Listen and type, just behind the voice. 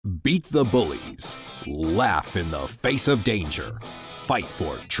Beat the bullies. Laugh in the face of danger. Fight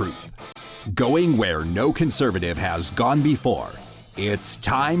for truth. Going where no conservative has gone before. It's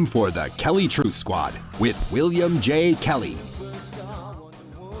time for the Kelly Truth Squad with William J. Kelly.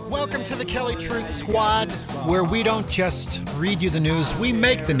 Welcome to the Kelly Truth Squad, where we don't just read you the news, we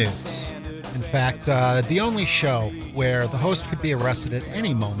make the news. In fact, the only show where the host could be arrested at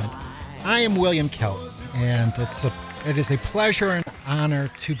any moment. I am William Kelly, and it is a pleasure and honor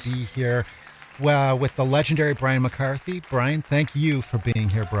to be here with the legendary Brian McCarthy. Brian, thank you for being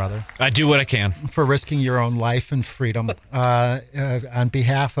here, brother. I do what I can. For risking your own life and freedom on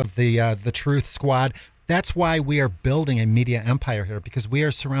behalf of the Truth Squad. That's why we are building a media empire here, because we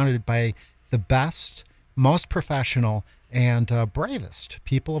are surrounded by the best, most professional, and bravest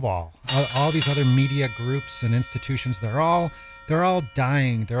people of all. All these other media groups and institutions, they're all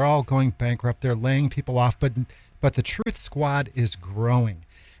dying. They're all going bankrupt. They're laying people off. But the Truth Squad is growing.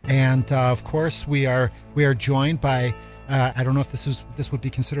 And of course, we are joined by I don't know if this would be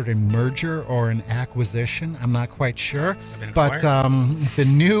considered a merger or an acquisition. I'm not quite sure. But the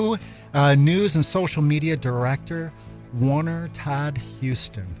new news and social media director, Warner Todd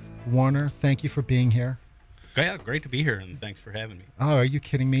Huston. Warner, thank you for being here. Yeah, great to be here, and thanks for having me. Oh, are you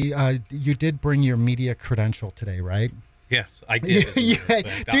kidding me? You did bring your media credential today, right? Yes, I did.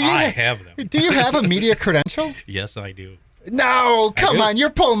 I have them. Do you have a media credential? Yes, I do. No, come on. You're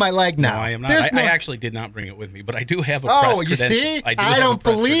pulling my leg now. No, I am not. I actually did not bring it with me, but I do have a press credential. Oh, you see? I don't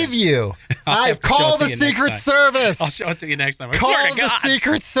believe you. I've called the Secret Service. I'll show it to you next time. Call the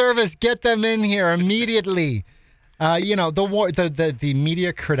Secret Service. Get them in here immediately. The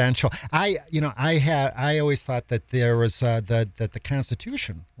media credential. I always thought that there was that the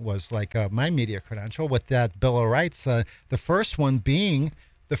Constitution was like my media credential with that Bill of Rights. The first one being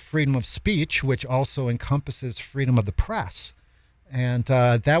the freedom of speech, which also encompasses freedom of the press, and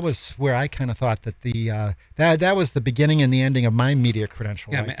that was where I kind of thought that that was the beginning and the ending of my media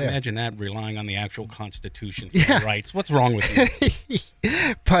credential. Yeah, right there. Imagine that, relying on the actual Constitution for rights. What's wrong with you?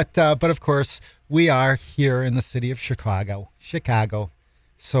 But of course, we are here in the city of Chicago,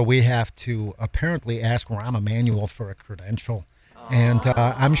 so we have to apparently ask Rahm Emanuel for a credential. And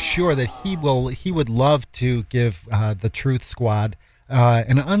I'm sure that he would love to give the Truth Squad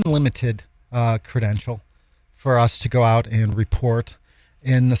an unlimited credential for us to go out and report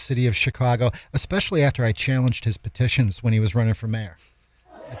in the city of Chicago, especially after I challenged his petitions when he was running for mayor.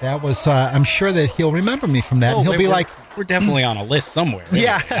 That was, I'm sure that he'll remember me from that. And he'll be like, we're definitely on a list somewhere.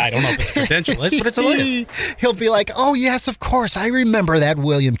 Yeah. I don't know if it's a credential list, but it's a list. He'll be like, oh, yes, of course. I remember that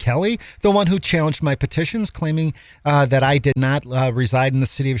William Kelly, the one who challenged my petitions, claiming that I did not reside in the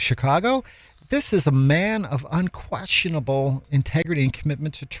city of Chicago. This is a man of unquestionable integrity and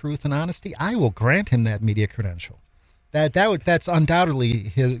commitment to truth and honesty. I will grant him that media credential. That's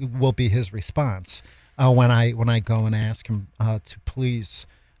undoubtedly will be his response when I go and ask him to please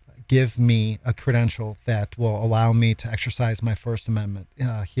give me a credential that will allow me to exercise my First Amendment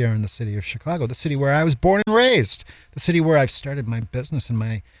here in the city of Chicago, the city where I was born and raised, the city where I've started my business and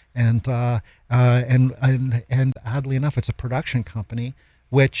oddly enough, it's a production company,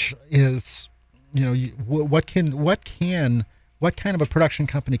 which is, what kind of a production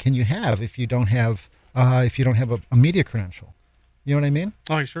company can you have if you don't have a media credential? You know what I mean?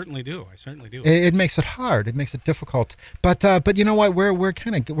 Oh, I certainly do. It makes it hard. It makes it difficult. But you know what? We're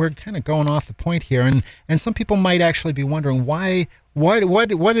kind of going off the point here, and some people might actually be wondering why.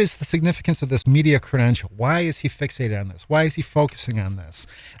 What is the significance of this media credential? Why is he fixated on this? Why is he focusing on this?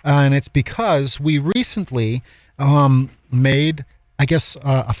 And it's because we recently made, I guess,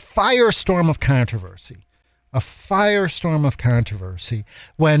 a firestorm of controversy. A firestorm of controversy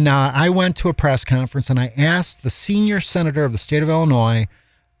when I went to a press conference and I asked the senior senator of the state of Illinois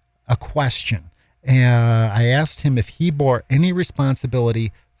a question. I asked him if he bore any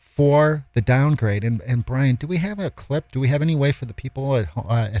responsibility for the downgrade. And Brian, do we have a clip? Do we have any way for the people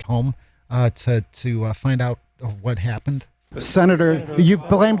at home to find out what happened? Senator, you've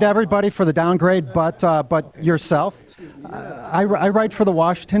blamed everybody for the downgrade, but yourself. I write for the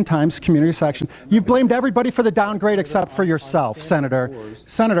Washington Times community section. You've blamed everybody for the downgrade except for yourself, Senator.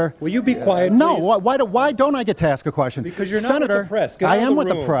 Senator, will you be quiet? No. Please? Why don't I get to ask a question? Because you're not Senator, with the press. Get out I of am the with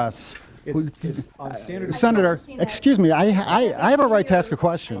room. the press. It's Senator, excuse me. I have a right to ask a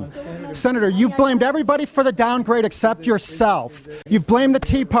question. Senator, you've blamed everybody for the downgrade except yourself. You've blamed the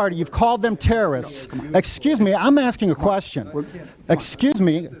Tea Party. You've called them terrorists. Excuse me. I'm asking a question. Excuse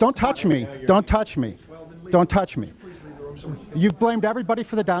me. Don't touch me. Don't touch me. Don't touch me. You've blamed everybody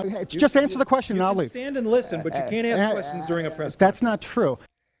for the down. Just answer the question and I'll leave. Stand and listen, but you can't ask questions during a press conference. That's not true.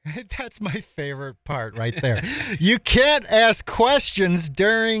 That's my favorite part right there. You can't ask questions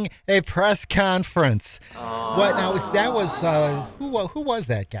during a press conference. What now? That was who was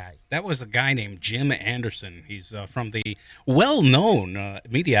that guy? That was a guy named Jim Anderson. He's from the well-known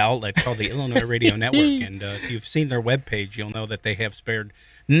media outlet called the Illinois Radio Network. And if you've seen their webpage, you'll know that they have spared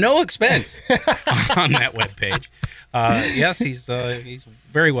no expense on that webpage. Yes, he's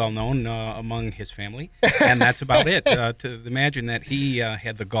very well known among his family, and that's about it. To imagine that he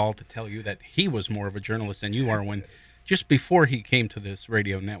had the gall to tell you that he was more of a journalist than you are, when just before he came to this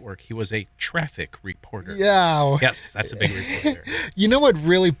radio network, he was a traffic reporter. Yeah. Yes, that's a big report there. You know what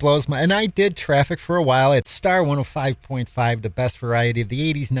really blows my... And I did traffic for a while at Star 105.5, the best variety of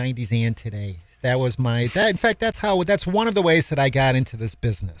the 80s, 90s, and today. That was my... in fact, that's one of the ways that I got into this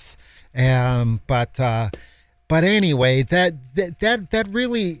business. But anyway, that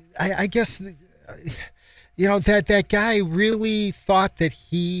really... I guess, that guy really thought that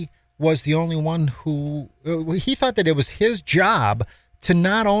he was the only one who... he thought that it was his job to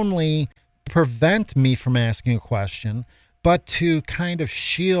not only prevent me from asking a question, but to kind of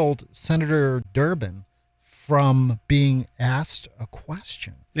shield Senator Durbin from being asked a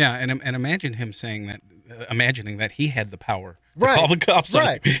question. Yeah, and imagine him saying that, imagining that he had the power to Right, call the cops on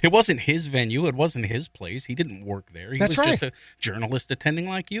right. him. It wasn't his venue. It wasn't his place. He didn't work there. He That's was right. just a journalist attending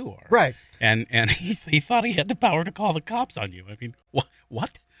like you are. Right. And he thought he had the power to call the cops on you. I mean,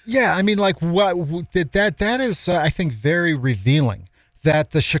 what? Yeah, I mean, like, that is, I think, very revealing,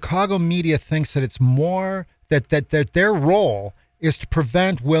 that the Chicago media thinks that it's more, that their role is to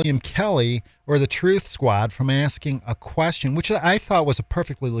prevent William Kelly or the Truth Squad from asking a question, which I thought was a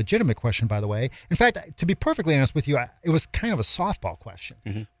perfectly legitimate question, by the way. In fact, to be perfectly honest with you, it was kind of a softball question.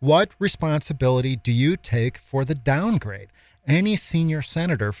 Mm-hmm. What responsibility do you take for the downgrade? Any senior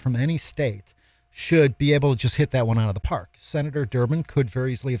senator from any state should be able to just hit that one out of the park. Senator Durbin could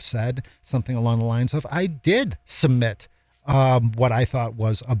very easily have said something along the lines of, I did submit what I thought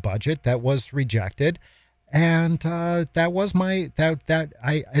was a budget that was rejected. And that was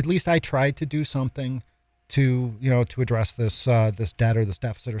I tried to do something to address this debt or this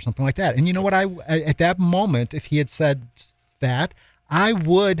deficit or something like that. And you know what, I at that moment, if he had said that, I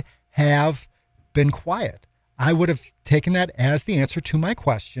would have been quiet. I would have taken that as the answer to my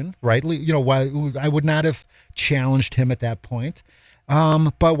question, right? I would not have challenged him at that point.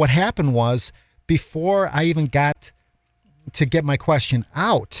 But what happened was, before I even got to get my question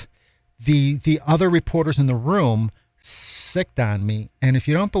out, the other reporters in the room sicked on me. And if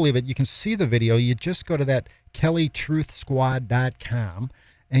you don't believe it, you can see the video. You just go to that kellytruthsquad.com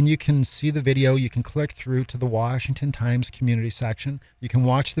and you can see the video. You can click through to the Washington Times community section. You can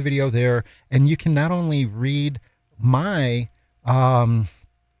watch the video there, and you can not only read my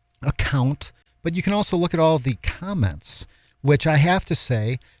account, but you can also look at all the comments, which I have to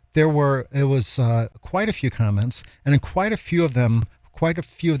say, it was quite a few comments, and in quite a few of the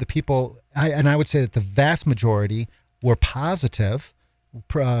people, I would say that the vast majority were positive,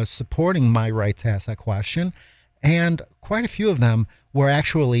 supporting my right to ask that question, and quite a few of them were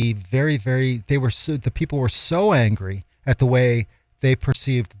actually the people were so angry at the way they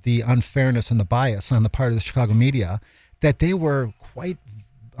perceived the unfairness and the bias on the part of the Chicago media that they were quite,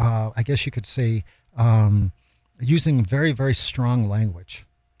 I guess you could say, using very, very strong language.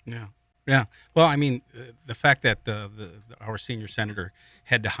 Yeah. Yeah. Well, I mean, the fact that our senior senator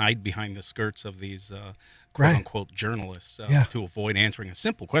had to hide behind the skirts of these quote unquote journalists to avoid answering a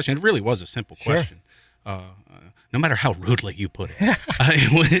simple question. It really was a simple question. No matter how rudely you put it,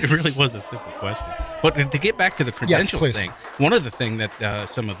 it really was a simple question. But to get back to the credentials thing, one of the things that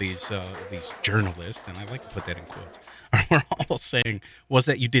some of these journalists, and I like to put that in quotes, were all saying was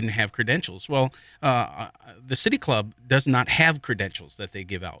that you didn't have credentials. Well, the City Club does not have credentials that they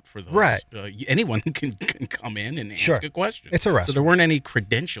give out for those. Right. Anyone can come in and ask a question. It's a restaurant. So there weren't any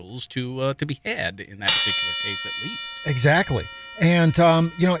credentials to be had in that particular case, at least. Exactly. And,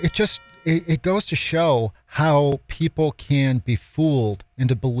 it goes to show how people can be fooled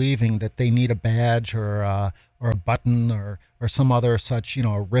into believing that they need a badge or a button or some other such,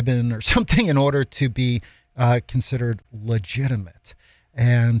 a ribbon or something in order to be considered legitimate.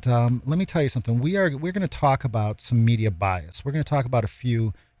 And let me tell you something. We're going to talk about some media bias. We're going to talk about a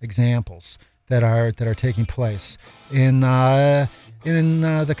few examples that are taking place in the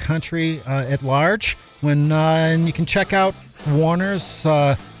country at large. And you can check out Warner's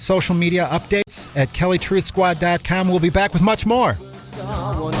social media updates at kellytruthsquad.com. We'll be back with much more.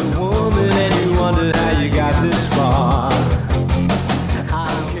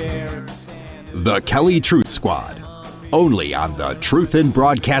 The Kelly Truth Squad, only on the Truth in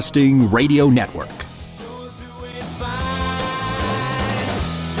Broadcasting Radio Network.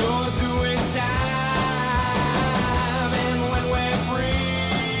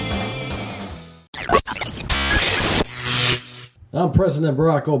 I'm President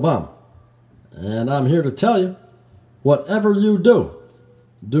Barack Obama, and I'm here to tell you, whatever you do,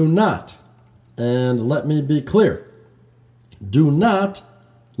 do not, and let me be clear, do not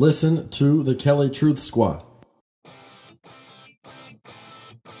listen to the Kelly Truth Squad.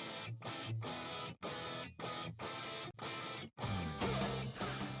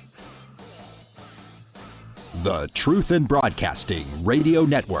 The Truth in Broadcasting Radio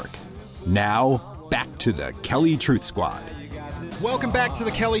Network. Now, back to the Kelly Truth Squad. Welcome back to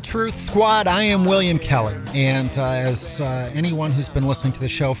the Kelly Truth Squad. I am William Kelly, and as anyone who's been listening to the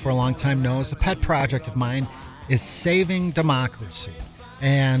show for a long time knows, a pet project of mine is saving democracy.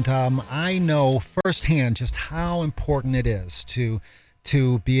 And I know firsthand just how important it is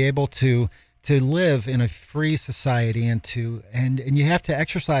to be able to live in a free society and you have to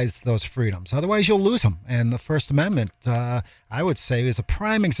exercise those freedoms. Otherwise, you'll lose them. And the First Amendment, I would say, is a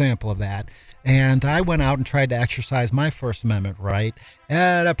prime example of that. And I went out and tried to exercise my First Amendment right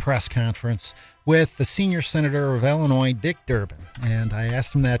at a press conference with the senior senator of Illinois, Dick Durbin. And I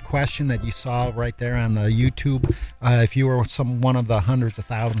asked him that question that you saw right there on the YouTube. If you were one of the hundreds of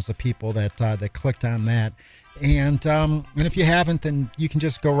thousands of people that clicked on that. And if you haven't, then you can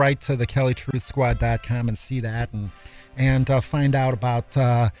just go right to thekellytruthsquad.com and see that and find out about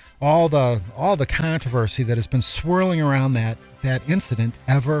all the controversy that has been swirling around that incident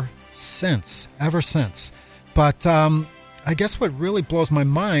ever since. But I guess what really blows my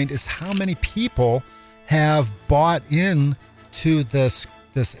mind is how many people have bought in to this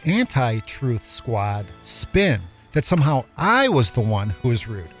anti-truth squad spin, that somehow I was the one who was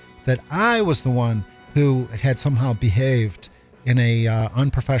rude, that I was the one who had somehow behaved in a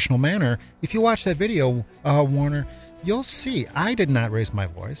unprofessional manner. If you watch that video, Warner, you'll see I did not raise my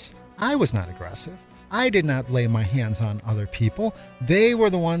voice. I was not aggressive. I did not lay my hands on other people. They were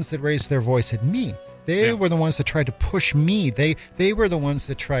the ones that raised their voice at me. They were the ones that tried to push me. They were the ones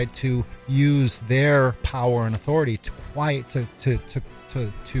that tried to use their power and authority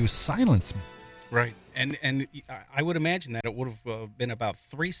to silence me. Right. And I would imagine that it would have been about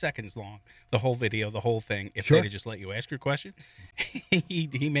 3 seconds long, the whole video, the whole thing, if they'd have just let you ask your question.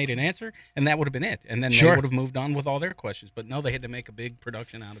 he made an answer, and that would have been it. And then they would have moved on with all their questions. But no, they had to make a big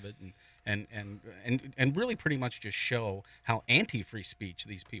production out of it and really pretty much just show how anti-free speech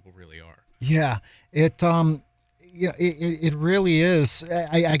these people really are. Yeah, it really is.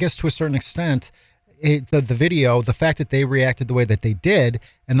 I guess to a certain extent. The video, the fact that they reacted the way that they did,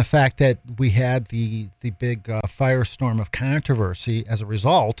 and the fact that we had the big firestorm of controversy as a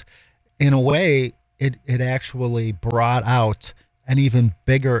result, in a way, it actually brought out an even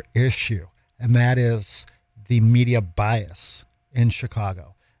bigger issue, and that is the media bias in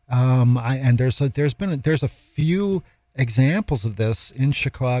Chicago. And there's a few examples of this in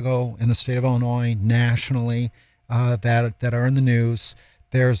Chicago, in the state of Illinois, nationally, that are in the news.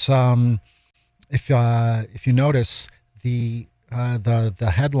 There's If you notice the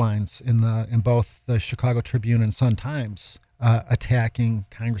headlines in both the Chicago Tribune and Sun-Times attacking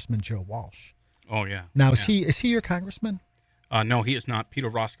Congressman Joe Walsh. Oh yeah. Now is he your congressman? No, he is not. Peter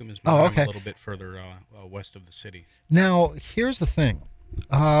Roskam is a little bit further west of the city. Now here's the thing.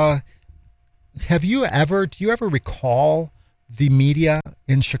 Do you ever recall the media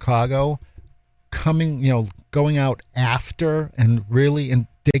in Chicago going out after and really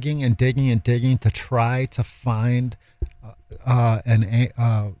digging to try to find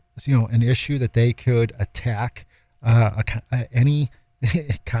an issue that they could attack any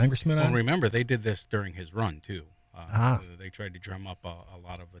congressman on? Well, remember, they did this during his run too. They tried to drum up a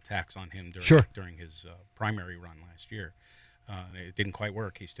lot of attacks on him during his primary run last year. It didn't quite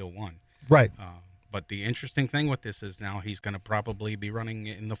work. He still won. Right. But the interesting thing with this is now he's going to probably be running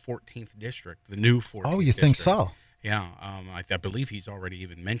in the 14th district, the new 14th district. Oh, you think so? Yeah, I believe he's already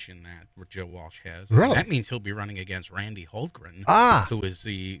even mentioned that, what Joe Walsh has. Really? That means he'll be running against Randy Holtgren, who is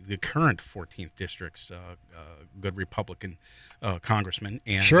the current 14th District's good Republican congressman.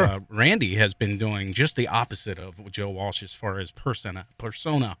 And Randy has been doing just the opposite of Joe Walsh as far as persona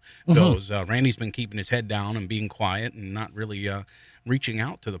goes. Randy's been keeping his head down and being quiet and not really reaching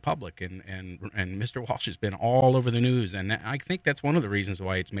out to the public, and Mr. Walsh has been all over the news, and I think that's one of the reasons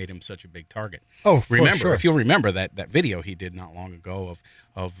why it's made him such a big target. Oh, for sure. If you'll remember that video he did not long ago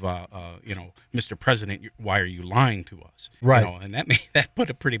of Mr. President, why are you lying to us? Right. And that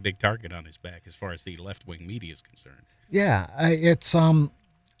put a pretty big target on his back as far as the left-wing media is concerned. Yeah,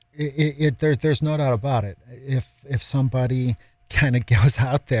 there's no doubt about it. If somebody kind of goes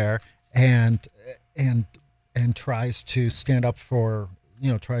out there and tries to stand up for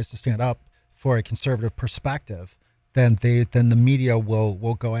a conservative perspective, then the media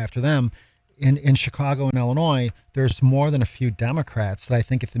will go after them. in Chicago and Illinois, there's more than a few Democrats that I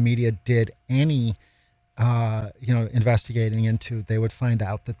think if the media did any, investigating into, they would find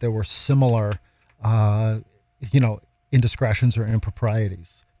out that there were similar, indiscretions or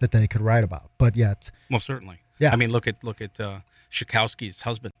improprieties that they could write about. But yet, well, certainly, yeah. I mean, look at Schakowsky's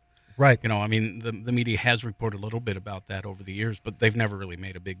husband. Right. I mean, the media has reported a little bit about that over the years, but they've never really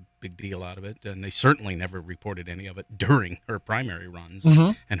made a big deal out of it, and they certainly never reported any of it during her primary runs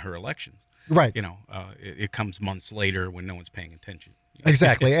and her elections. Right. It comes months later when no one's paying attention.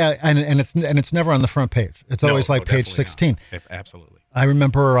 Exactly, and it's never on the front page. It's always like page 16. Not. Absolutely. I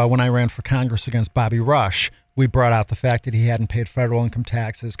remember when I ran for Congress against Bobby Rush, we brought out the fact that he hadn't paid federal income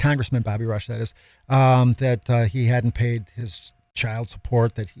taxes. Congressman Bobby Rush, that is, that he hadn't paid his child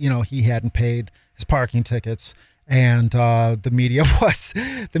support, that he hadn't paid his parking tickets, and the media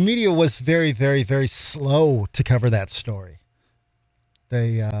was very, very, very slow to cover that story.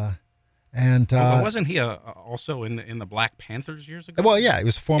 Wasn't he also in the Black Panthers years ago? Well, yeah, he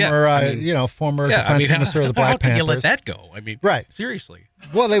was former defense minister of the Black Panthers. How could you let that go? I mean, right? Seriously.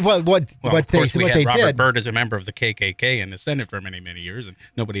 Well, we had Robert Byrd as a member of the KKK in the Senate for many, many years, and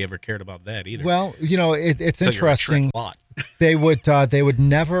nobody ever cared about that either. Well, it's so interesting. They would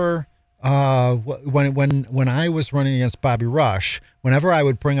never. When I was running against Bobby Rush, whenever I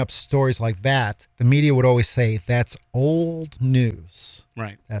would bring up stories like that, the media would always say, that's old news.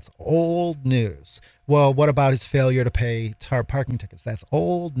 Right. That's old news. Well, what about his failure to pay parking tickets? That's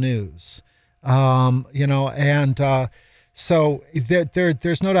old news. So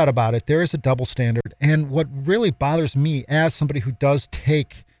there's no doubt about it. There is a double standard. And what really bothers me as somebody who does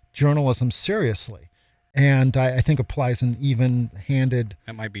take journalism seriously, and I think applies an even-handed.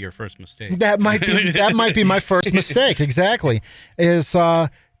 That might be your first mistake. That might be my first mistake. Exactly, is the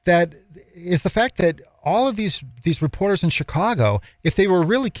fact that all of these reporters in Chicago, if they were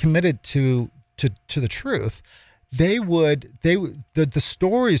really committed to the truth, the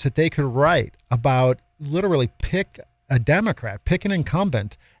stories that they could write about literally pick a Democrat, pick an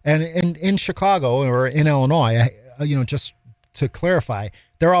incumbent, and in Chicago or in Illinois, just to clarify,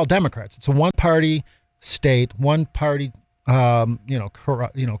 they're all Democrats. It's a one-party state, one party,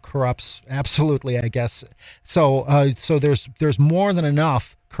 corrupts absolutely, I guess. So there's more than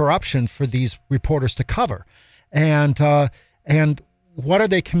enough corruption for these reporters to cover, and what are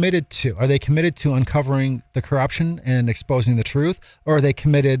they committed to? Are they committed to uncovering the corruption and exposing the truth, or are they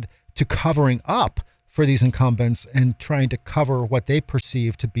committed to covering up for these incumbents and trying to cover what they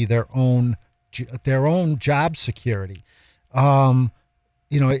perceive to be their own job security?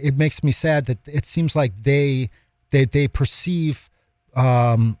 It makes me sad that it seems like they perceive,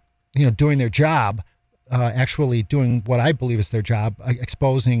 doing their job, actually doing what I believe is their job,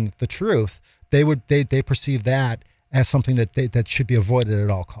 exposing the truth. They perceive that as something that should be avoided at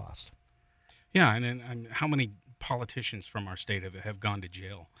all costs. Yeah, and how many politicians from our state have gone to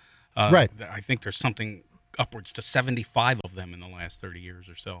jail? Right. I think there's something upwards to 75 of them in the last 30 years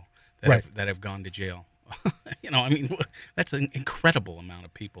or so that have gone to jail. That's an incredible amount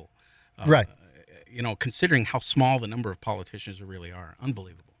of people. Right. Considering how small the number of politicians there really are.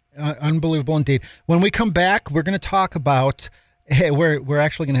 Unbelievable. Unbelievable indeed. When we come back, we're going to talk about, we're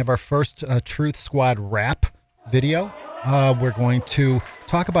actually going to have our first Truth Squad rap video. We're going to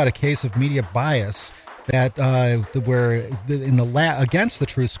talk about a case of media bias that against the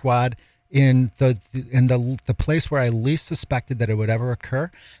Truth Squad in the place where I least suspected that it would ever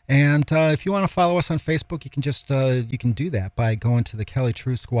occur. And if you want to follow us on Facebook, you can just you can do that by going to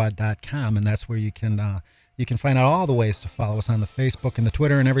thekellytruthsquad.com, and that's where you can find out all the ways to follow us on the Facebook and the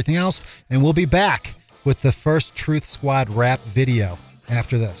Twitter and everything else. And we'll be back with the first Truth Squad rap video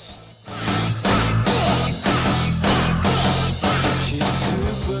after this.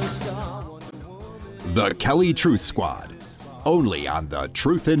 The Kelly Truth Squad, only on the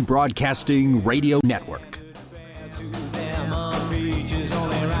Truth in Broadcasting Radio Network.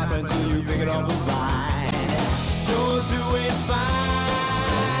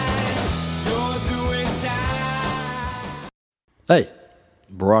 Hey,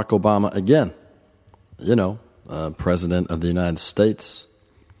 Barack Obama again. President of the United States.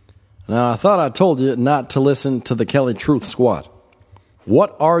 Now, I thought I told you not to listen to the Kelly Truth Squad.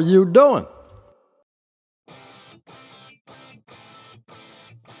 What are you doing?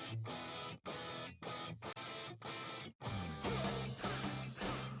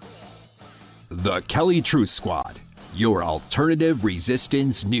 The Kelly Truth Squad, your alternative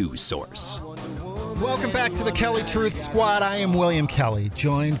resistance news source. Welcome back to the Kelly Truth Squad. I am William Kelly,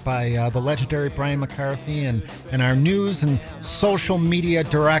 joined by the legendary Brian McCarthy and our news and social media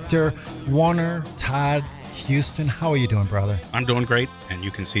director, Todd Huston. How are you doing, brother? I'm doing great, and you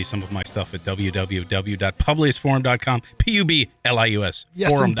can see some of my stuff at www.publiusforum.com, Publius Yes,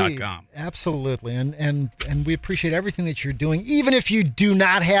 forum.com. indeed. Absolutely. And we appreciate everything that you're doing, even if you do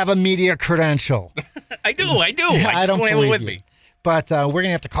not have a media credential. I do. I I don't have it believe with you. me. But we're going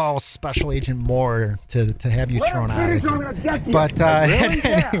to have to call Special Agent Moore to have you thrown out of here. But at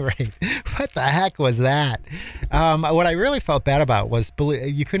any rate, what the heck was that? What I really felt bad about was,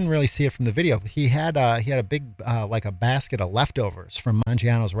 you couldn't really see it from the video. He had a big, like a basket of leftovers from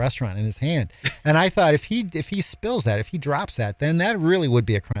Mangiano's restaurant in his hand. And I thought if he spills that, if he drops that, then that really would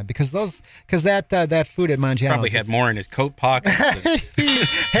be a crime, because that food at Mangiano's Probably had more in his coat pockets.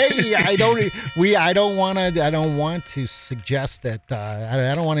 Hey, I don't want to suggest that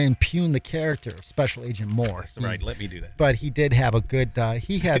I don't want to impugn the character of Special Agent Moore. That's right. Let me do that. But he did have a good.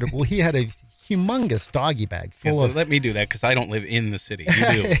 He had a humongous doggy bag full of. Let me do that, because I don't live in the city.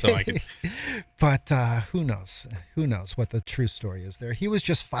 You do, so I can. But who knows? Who knows what the true story is there? He was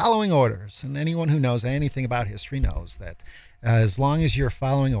just following orders, and anyone who knows anything about history knows that as long as you're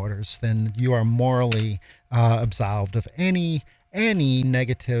following orders, then you are morally absolved of any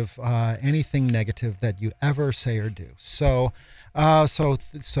negative, anything negative that you ever say or do. So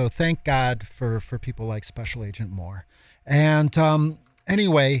thank God for people like Special Agent Moore. And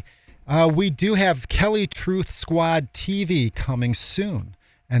anyway, we do have Kelly Truth Squad TV coming soon.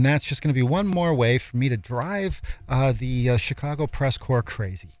 And that's just going to be one more way for me to drive the Chicago Press Corps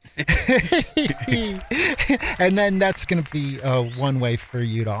crazy. And then that's going to be one way for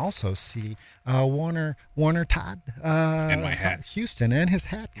you to also see Warner Todd and my hats. Huston and his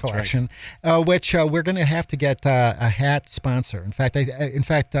hat collection, which we're going to have to get a hat sponsor. In fact,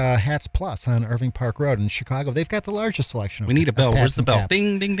 Hats Plus on Irving Park Road in Chicago, they've got the largest selection. We need a bell. Where's the bell? Caps.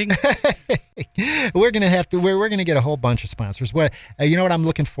 Ding, ding, ding. We're gonna get a whole bunch of sponsors. You know what I'm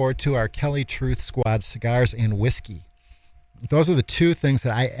looking forward to? Our Kelly Truth Squad cigars and whiskey. Those are the two things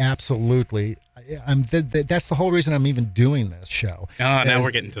that I absolutely. That's the whole reason I'm even doing this show. Oh, now we're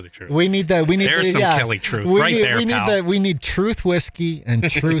getting to the truth. We need There's some Kelly Truth pal. We need Truth whiskey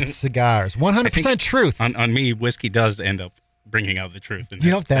and Truth cigars. 100% truth. On me, whiskey does end up bringing out the truth. And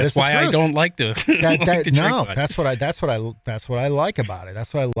that's why I don't like to. That's what I like about it.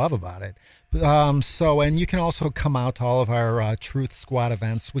 That's what I love about it. And you can also come out to all of our Truth Squad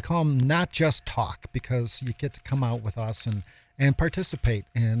events. We call them Not Just Talk, because you get to come out with us and participate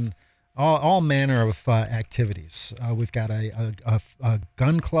in all manner of activities. We've got a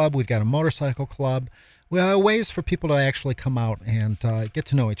gun club. We've got a motorcycle club. Ways for people to actually come out and get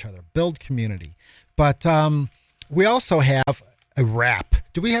to know each other, build community. But we also have a rap.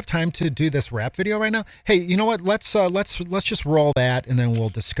 Do we have time to do this rap video right now? Hey, you know what? Let's just roll that, and then we'll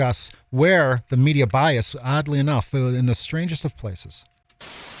discuss where the media bias, oddly enough, in the strangest of places.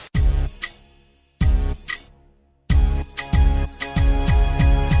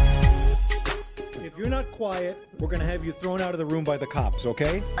 If you're not quiet, we're going to have you thrown out of the room by the cops,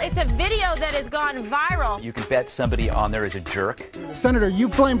 okay? It's a video that has gone viral. You can bet somebody on there is a jerk. Senator,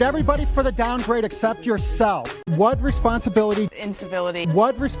 you've blamed everybody for the downgrade except yourself. What responsibility? Incivility.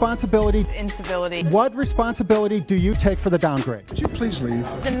 What responsibility? Incivility. What responsibility do you take for the downgrade? Would you please leave?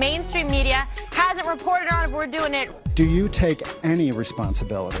 The mainstream media hasn't reported on if we're doing it. Do you take any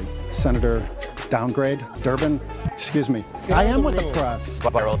responsibility, Senator? Downgrade? Durbin? Excuse me. I am with the press.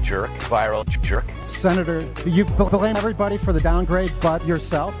 Viral jerk. Viral jerk. Senator, you blame everybody for the downgrade but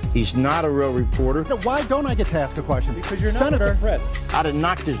yourself? He's not a real reporter. Why don't I get to ask a question? Because you're not Senator, with the press. I'd have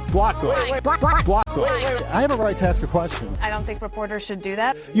knocked his block off. Block off. I have a right to ask a question. I don't think reporters should do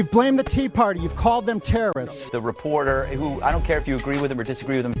that. You've blamed the Tea Party. You've called them terrorists. The reporter, who I don't care if you agree with him or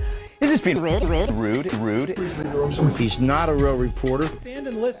disagree with him, is just being rude. He's not a real reporter. Stand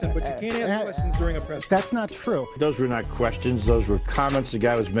and listen, but you can't ask questions during a press conference. That's not true. Those were not questions. Those were comments the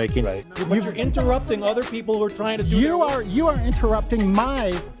guy was making. Right. But you're interrupting other people who are trying to do You are interrupting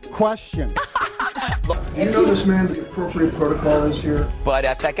my question. You know this man, the appropriate protocol is here. But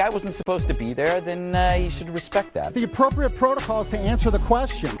if that guy wasn't supposed to be there, then you should respect that. The appropriate protocol is to answer the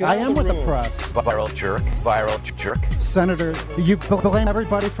question. I am with the press. Viral jerk. Senator, you blame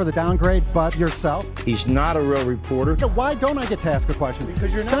everybody for the downgrade but yourself? He's not a real reporter. Why don't I get to ask a question?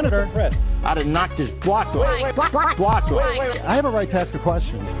 Because you're not Senator, with the press. I'd have knocked his block off. Block off. I have a right to ask a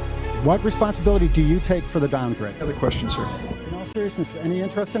question. What responsibility do you take for the downgrade? Another question, sir. In all seriousness, any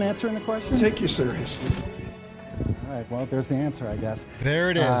interest in answering the question? Take you serious. All right, well, there's the answer, I guess. There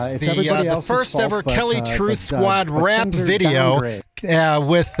it is. It's everybody The else's first fault, ever but, Kelly Truth Squad but rap Senator video downgrade.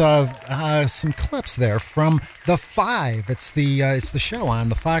 with some clips there from The Five. It's the show on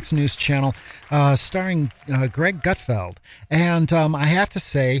the Fox News channel starring Greg Gutfeld. And I have to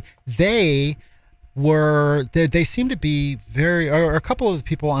say, they they seem to be or a couple of the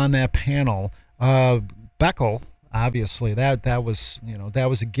people on that panel, Beckel, obviously that was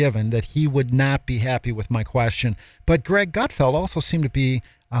a given that he would not be happy with my question. But Greg Gutfeld also seemed to be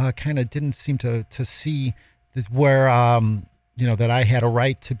didn't seem to see where that I had a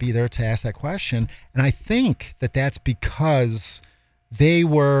right to be there to ask that question. And I think that that's because they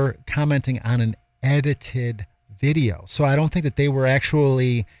were commenting on an edited video. So I don't think that they were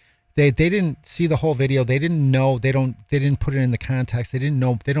actually they didn't see the whole video. They didn't know, they didn't put it in the context. They don't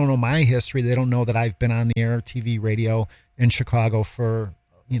know my history. They don't know that I've been on the air, TV, radio in Chicago for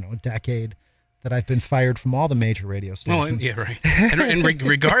a decade, that I've been fired from all the major radio stations. Oh, yeah, right. And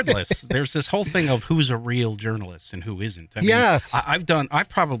regardless, there's this whole thing of who's a real journalist and who isn't. I mean, yes. I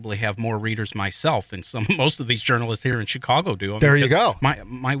probably have more readers myself than most of these journalists here in Chicago do. There you go.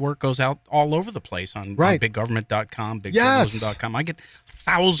 My work goes out all over the place on biggovernment.com, bigjournalism.com. I get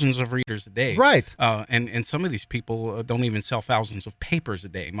thousands of readers a day. Right. And some of these people don't even sell thousands of papers a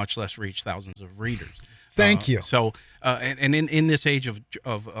day, much less reach thousands of readers. Thank you. So, and in this age of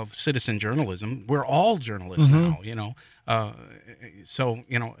citizen journalism, we're all journalists now, So,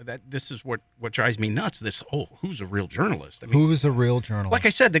 that this is what drives me nuts. Who's a real journalist? I mean, who's a real journalist? Like I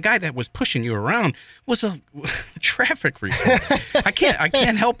said, the guy that was pushing you around was a traffic reporter. I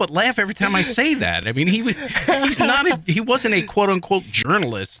can't help but laugh every time I say that. I mean, he wasn't a quote unquote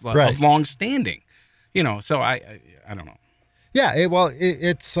journalist of long standing, So I don't know. Yeah.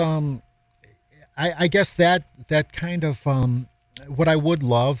 It's I guess that kind of what I would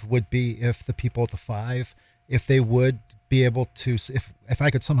love would be if the people at the Five, if they would be able to, if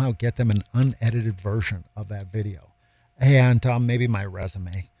I could somehow get them an unedited version of that video, and maybe my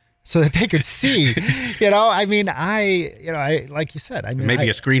resume, so that they could see, I mean, I like you said, I mean, maybe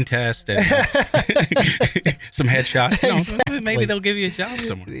a screen test and some headshots. Exactly. Maybe they'll give you a job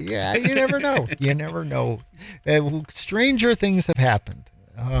somewhere. Yeah, you never know. You never know. Stranger things have happened.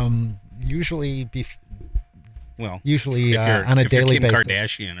 Usually on a daily Kim basis.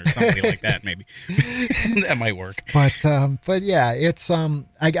 Kardashian or somebody like that, maybe that might work. But yeah, it's I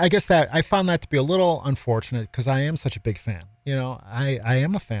guess that I found that to be a little unfortunate because I am such a big fan. I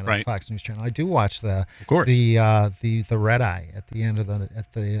am a fan of the Fox News Channel. I do watch the red eye at the end of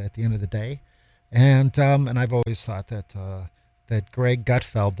the day, and I've always thought that Greg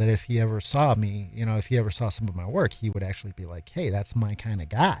Gutfeld, that if he ever saw me, if he ever saw some of my work, he would actually be like, hey, that's my kind of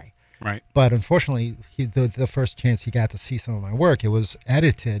guy. Right. But unfortunately, the first chance he got to see some of my work, it was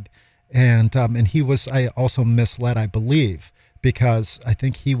edited, and I also misled, I believe, because I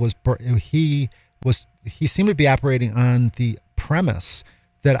think he seemed to be operating on the premise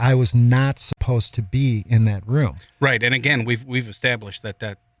that I was not supposed to be in that room. Right. And again, we've established that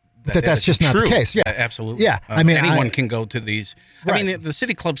that's just not true. The case. Yeah, absolutely. Yeah, I mean, anyone can go to these. Right. I mean, the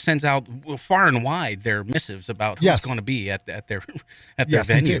City Club sends out far and wide their missives about who's going to be at their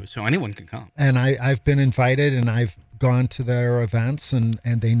venue, so anyone can come. And I've been invited, and I've gone to their events, and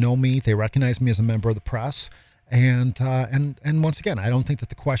they know me. They recognize me as a member of the press, and once again, I don't think that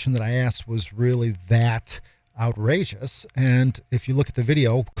the question that I asked was really that outrageous. And if you look at the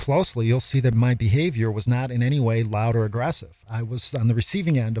video closely, you'll see that my behavior was not in any way loud or aggressive. I was on the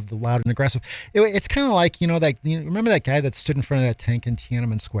receiving end of the loud and aggressive. It's kind of like, remember that guy that stood in front of that tank in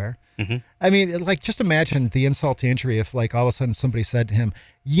Tiananmen Square? Mm-hmm. I mean, just imagine the insult to injury if all of a sudden somebody said to him,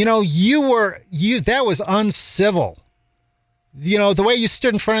 that was uncivil. The way you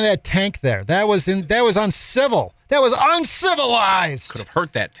stood in front of that tank there, that was uncivil. That was uncivilized. Could have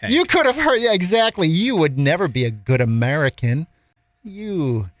hurt that tank. You could have hurt. Yeah, exactly. You would never be a good American.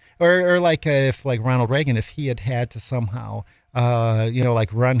 Or if Ronald Reagan, if he had to somehow,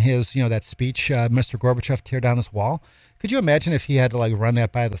 run his, that speech, Mr. Gorbachev, tear down this wall. Could you imagine if he had to run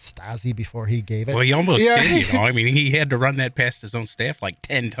that by the Stasi before he gave it? Well, he almost did. I mean, he had to run that past his own staff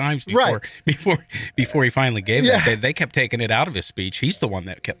 10 times before he finally gave it. They kept taking it out of his speech. He's the one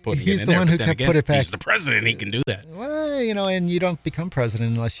that kept putting it in there. He's the one who kept putting it back. He's the president. He can do that. Well, and you don't become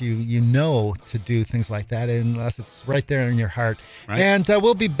president unless you know to do things like that, unless it's right there in your heart. Right. And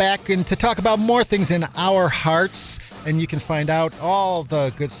we'll be back to talk about more things in our hearts. And you can find out all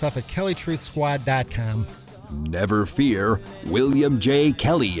the good stuff at KellyTruthSquad.com. Never fear, William J.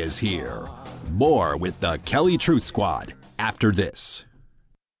 Kelly is here. More with the Kelly Truth Squad after this.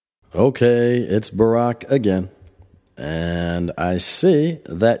 Okay, it's Barack again. And I see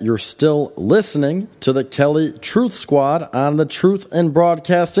that you're still listening to the Kelly Truth Squad on the Truth and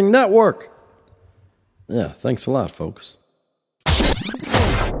Broadcasting Network. Yeah, thanks a lot, folks.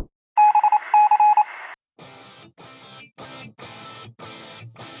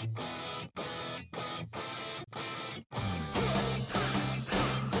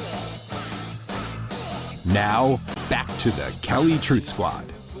 Now, back to the Kelly Truth Squad.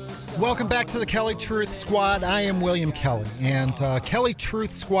 Welcome back to the Kelly Truth Squad. I am William Kelly, and Kelly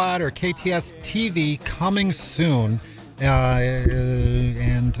Truth Squad, or KTS TV, coming soon.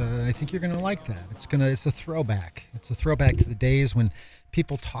 And I think you're going to like that. It's a throwback. It's a throwback to the days when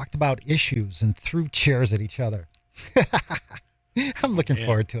people talked about issues and threw chairs at each other. I'm looking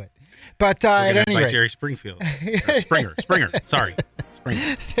forward to it. But at any rate, Jerry Springfield, Springer. Sorry,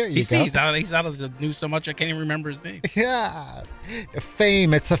 Springer. There you go. He's out of the news so much I can't even remember his name. Yeah,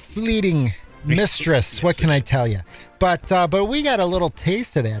 fame. It's a fleeting mistress. Yes, what can I tell you? But we got a little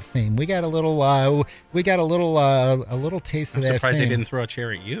taste of that fame. We got a little taste of that fame. I'm surprised they didn't throw a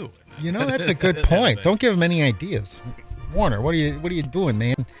chair at you. You know, that's a good point. Don't give them any ideas, Warner. What are you doing,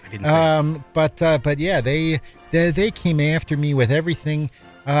 man? I didn't say but yeah, they came after me with everything.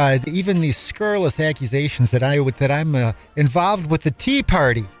 Even these scurrilous accusations that I'm involved with the Tea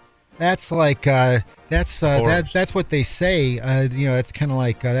Party. That's like that's what they say. It's kind of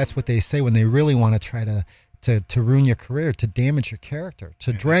like that's what they say when they really want to try to ruin your career, to damage your character,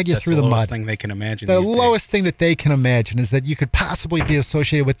 to drag you through the mud. The lowest thing they can imagine. The lowest thing that they can imagine is that you could possibly be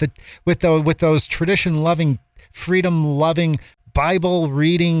associated with those tradition-loving, freedom-loving,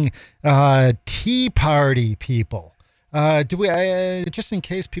 Bible-reading Tea Party people. Do we? Just in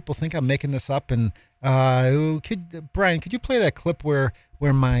case people think I'm making this up, and Brian, could you play that clip where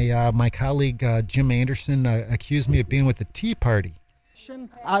my colleague Jim Anderson accused me of being with the Tea Party?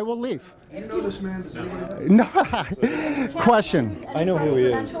 I will leave. You know this man? No. Question. I know who he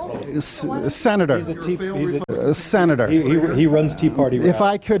is. Senator. He's Senator. He runs Tea Party.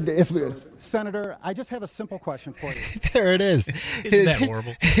 Senator, I just have a simple question for you. There it is. Isn't that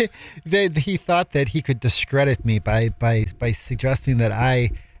horrible? He thought that he could discredit me by suggesting that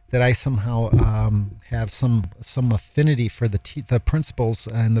I somehow have some affinity for the principles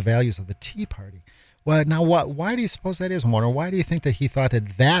and the values of the Tea Party. Well, now why do you suppose that is, Warner? Why do you think that he thought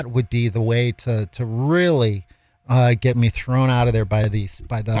that would be the way to really get me thrown out of there by the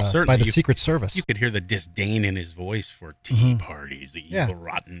Secret Service? You could hear the disdain in his voice for Tea Parties, the evil,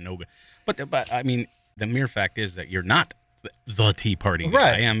 rotten, no good. But I mean, the mere fact is that you're not the Tea Party guy.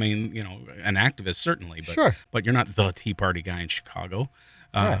 Right. I mean, an activist certainly, but sure. But you're not the Tea Party guy in Chicago.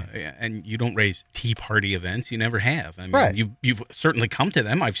 Right. And you don't raise Tea Party events. You never have. I mean, right. You've certainly come to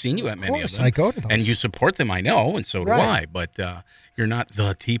them. I've seen you at many of them. I go to those. And you support them, I know, and so do I. But you're not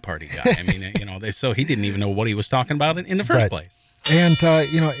the Tea Party guy. I mean, so he didn't even know what he was talking about in the first place. And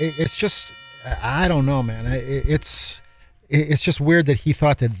it's just, I don't know, man. It's just weird that he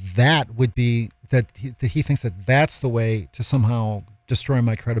thought that would be that he thinks that that's the way to somehow destroy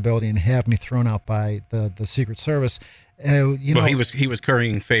my credibility and have me thrown out by the Secret Service. He was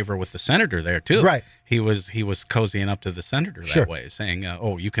currying favor with the senator there too. Right. He was cozying up to the senator that way, saying,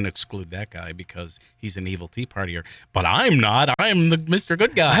 you can exclude that guy because he's an evil Tea Partier, but I'm not. I'm the Mr.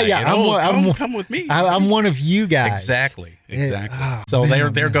 Good Guy. Yeah, come with me. I'm one of you guys. Exactly. So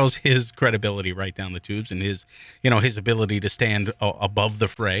there goes his credibility right down the tubes, and his ability to stand above the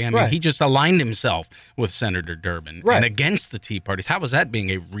fray. I mean, he just aligned himself with Senator Durbin and against the Tea Parties. How was that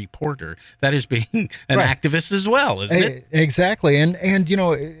being a reporter? That is being an activist as well, isn't it? Exactly. And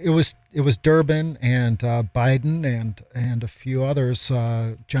it was Durbin and Biden and a few others,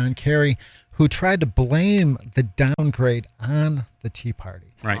 John Kerry, who tried to blame the downgrade on the Tea Party.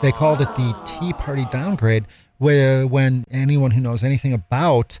 Right. They called it the Tea Party downgrade. When anyone who knows anything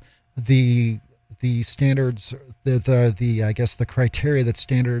about the standards, the criteria that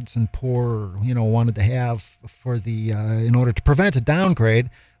Standards and Poor wanted to have for in order to prevent a downgrade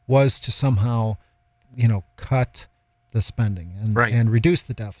was to somehow cut the spending and reduce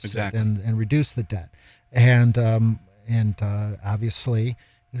the deficit and reduce the debt, and obviously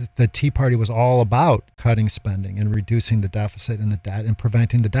the Tea Party was all about cutting spending and reducing the deficit and the debt and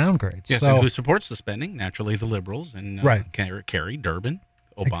preventing the downgrades. Yes, and who supports the spending? Naturally, the liberals and Kerry, Durbin,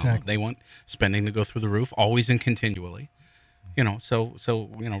 Obama. Exactly. They want spending to go through the roof, always and continually. So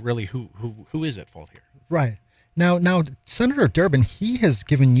really, who is at fault here? Right. Now, Senator Durbin, he has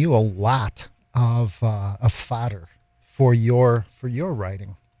given you a lot of fodder for your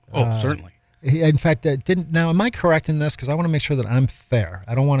writing. Oh, certainly. In fact, am I correct in this? Because I want to make sure that I'm fair.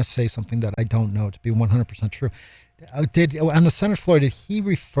 I don't want to say something that I don't know to be 100% true. On the Senate floor,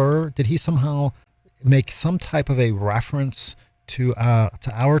 did he somehow make some type of a reference to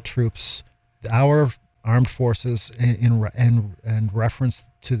our troops, our armed forces, and reference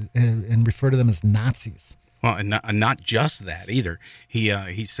to and refer to them as Nazis? Well, and not just that either.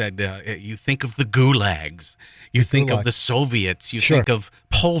 He said, you think of the gulags, you think of the Soviets, you think of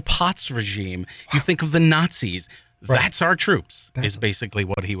Pol Pot's regime, you think of the Nazis. That's our troops, is basically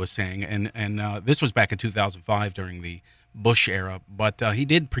what he was saying. And this was back in 2005 during the Bush era, but he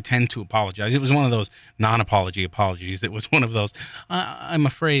did pretend to apologize. It was one of those non-apology apologies. It was one of those, I'm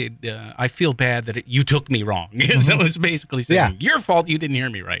afraid, I feel bad that you took me wrong. So it was basically saying, your fault, you didn't hear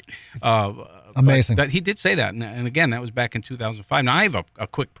me right. Amazing. But he did say that. And again, that was back in 2005. Now, I have a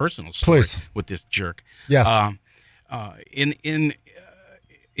quick personal story with this jerk. Yes. In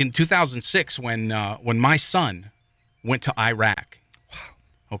 2006, when my son went to Iraq,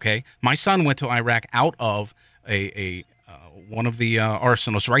 okay? My son went to Iraq out of one of the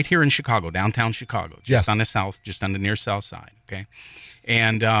arsenals right here in Chicago, downtown Chicago, just on the near south side, okay?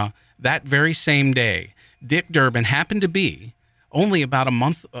 And that very same day, Dick Durbin happened to be only about a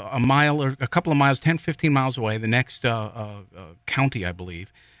mile or a couple of miles, 10, 15 miles away, the next county, I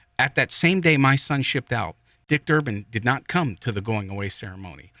believe. At that same day my son shipped out, Dick Durbin did not come to the going away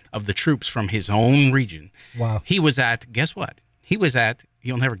ceremony of the troops from his own region. Wow. He was at, guess what? He was at,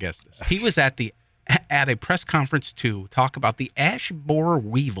 you'll never guess this, he was at a press conference to talk about the ash borer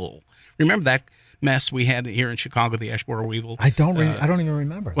weevil. Remember that mess we had here in Chicago, the ash borer weevil? I don't even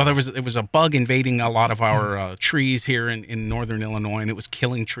remember. Well, there was a bug invading a lot of our trees here in northern Illinois, and it was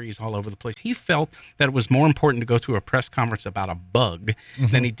killing trees all over the place. He felt that it was more important to go to a press conference about a bug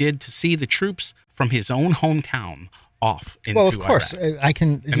than he did to see the troops from his own hometown off into Well, of course, Iraq. I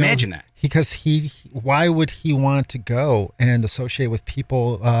can imagine that. Because why would he want to go and associate with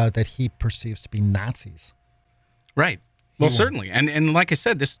people that he perceives to be Nazis? Right. Well, certainly. And like I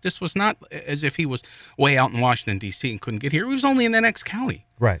said, this was not as if he was way out in Washington, D.C. and couldn't get here. He was only in the next county.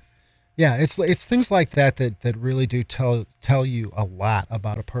 Right. Yeah, it's things like that really do tell you a lot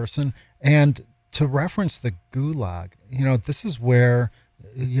about a person. And to reference the Gulag, this is where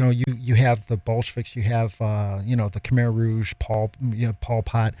you have the Bolsheviks, you have the Khmer Rouge, Pol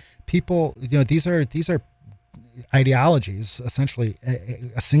Pot. People, these are ideologies, essentially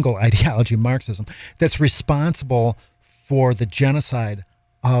a single ideology, Marxism, that's responsible for the genocide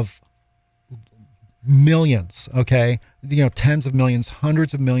of millions, okay? Tens of millions,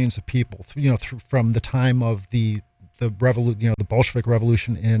 hundreds of millions of people, from the time of the the Bolshevik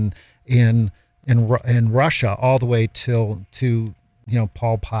Revolution in Russia all the way to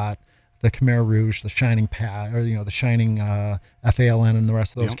Pol Pot, the Khmer Rouge, the Shining the Shining FALN, and the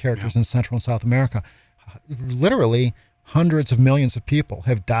rest of those characters in Central and South America. Literally, hundreds of millions of people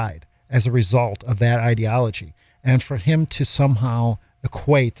have died as a result of that ideology. And for him to somehow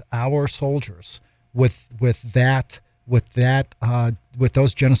equate our soldiers with those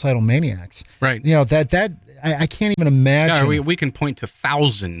genocidal maniacs, right? That I can't even imagine. Yeah, we can point to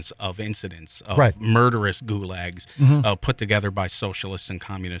thousands of incidents of murderous gulags put together by socialists and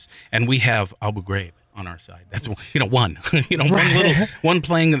communists, and we have Abu Ghraib on our side. That's one, one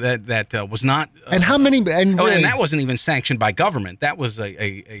plane that was not. And how many? And that wasn't even sanctioned by government. That was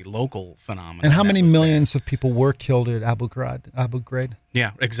a local phenomenon. And how many millions of people were killed at Abu Ghraib?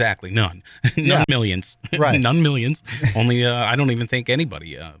 Yeah, exactly. None millions. Right. None millions. Only I don't even think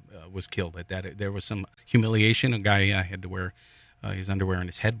anybody was killed at that. There was some humiliation. A guy had to wear his underwear on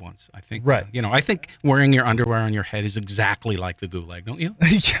his head once, I think. Right. I think wearing your underwear on your head is exactly like the Gulag, don't you?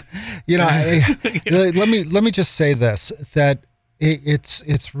 Let me just say this, that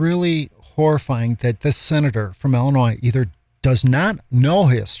it's really horrifying that this senator from Illinois either does not know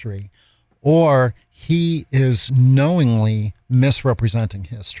history or he is knowingly misrepresenting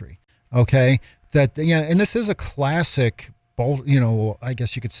history. Okay? And this is a classic, I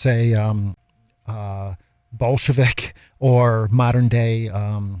guess you could say, Bolshevik or modern day,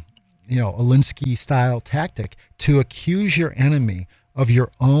 Alinsky style tactic to accuse your enemy of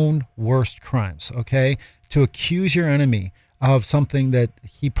your own worst crimes. Okay, to accuse your enemy of something that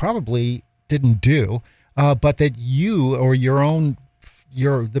he probably didn't do, but that you or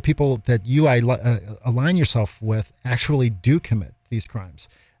the people that you align yourself with actually do commit these crimes.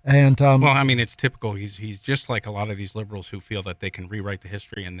 And well, I mean, it's typical. He's just like a lot of these liberals who feel that they can rewrite the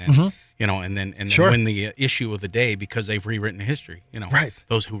history and then then win the issue of the day because they've rewritten the history. Right.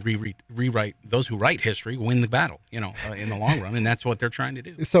 Those who those who write history win the battle. In the long run, and that's what they're trying to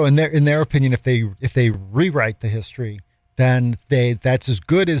do. So in their opinion, if they rewrite the history, then that's as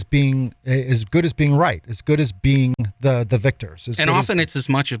good as being right, as good as being the victors. And often it's as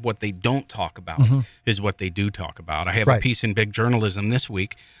much of what they don't talk about is what they do talk about. I have a piece in Big Journalism this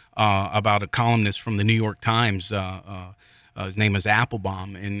week about a columnist from the New York Times. His name is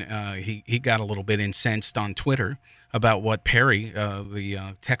Applebaum, and he got a little bit incensed on Twitter about what Perry,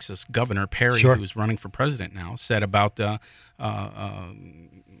 the Texas governor Perry, who's running for president now, said about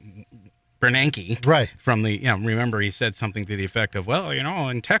Bernanke, right? From the, remember he said something to the effect of, well,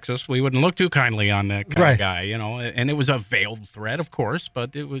 in Texas we wouldn't look too kindly on that kind of guy, and it was a veiled threat, of course,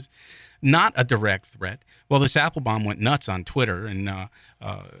 but it was not a direct threat. Well, this Applebaum went nuts on Twitter, and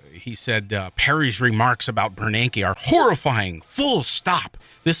he said Perry's remarks about Bernanke are horrifying. Full stop.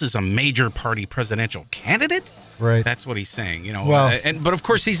 This is a major party presidential candidate. Right. That's what he's saying. But of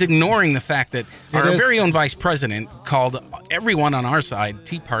course he's ignoring the fact that our very own vice president called everyone on our side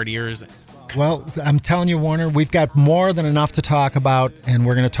Tea Partiers. Well, I'm telling you, Warner, we've got more than enough to talk about, and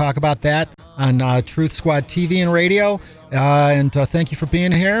we're going to talk about that on Truth Squad TV and radio. And thank you for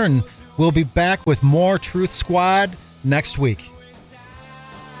being here, and we'll be back with more Truth Squad next week.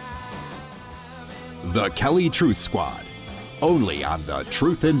 The Kelly Truth Squad, only on the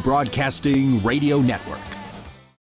Truth in Broadcasting Radio Network.